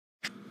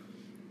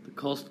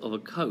cost of a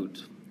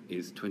coat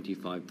is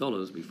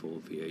 $25 before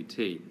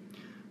VAT.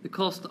 The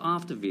cost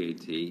after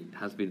VAT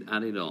has been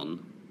added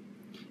on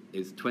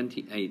is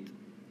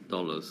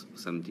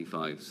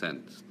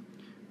 $28.75.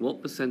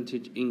 What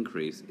percentage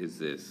increase is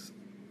this?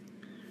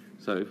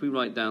 So if we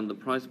write down the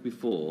price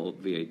before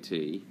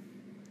VAT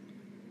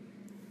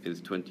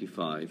is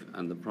 25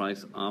 and the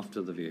price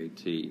after the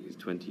VAT is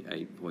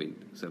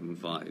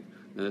 28.75.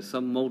 Now there's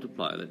some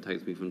multiplier that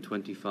takes me from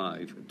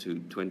 25 to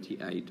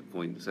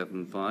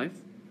 28.75.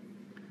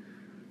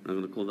 I'm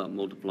going to call that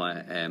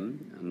multiplier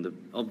M, and the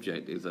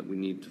object is that we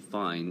need to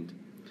find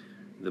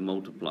the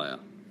multiplier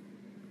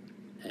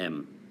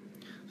M.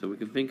 So we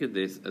can think of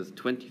this as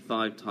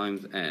 25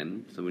 times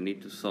N, so we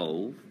need to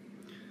solve.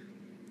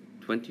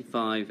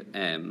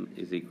 25M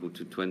is equal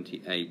to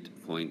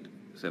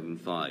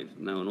 28.75.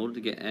 Now in order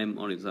to get M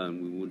on its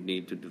own, we would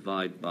need to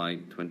divide by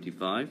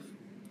 25.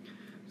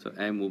 So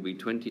M will be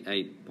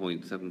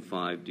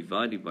 28.75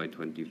 divided by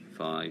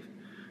 25,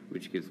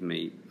 which gives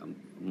me a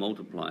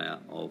multiplier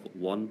of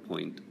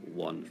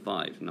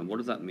 1.15. Now what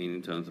does that mean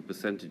in terms of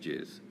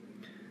percentages?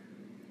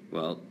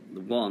 Well,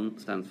 the 1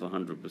 stands for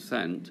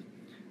 100%,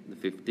 the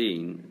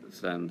 15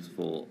 stands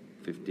for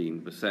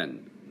 15%,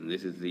 and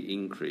this is the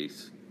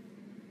increase.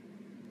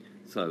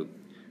 So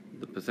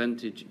the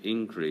percentage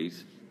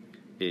increase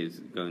is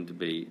going to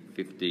be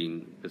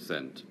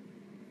 15%.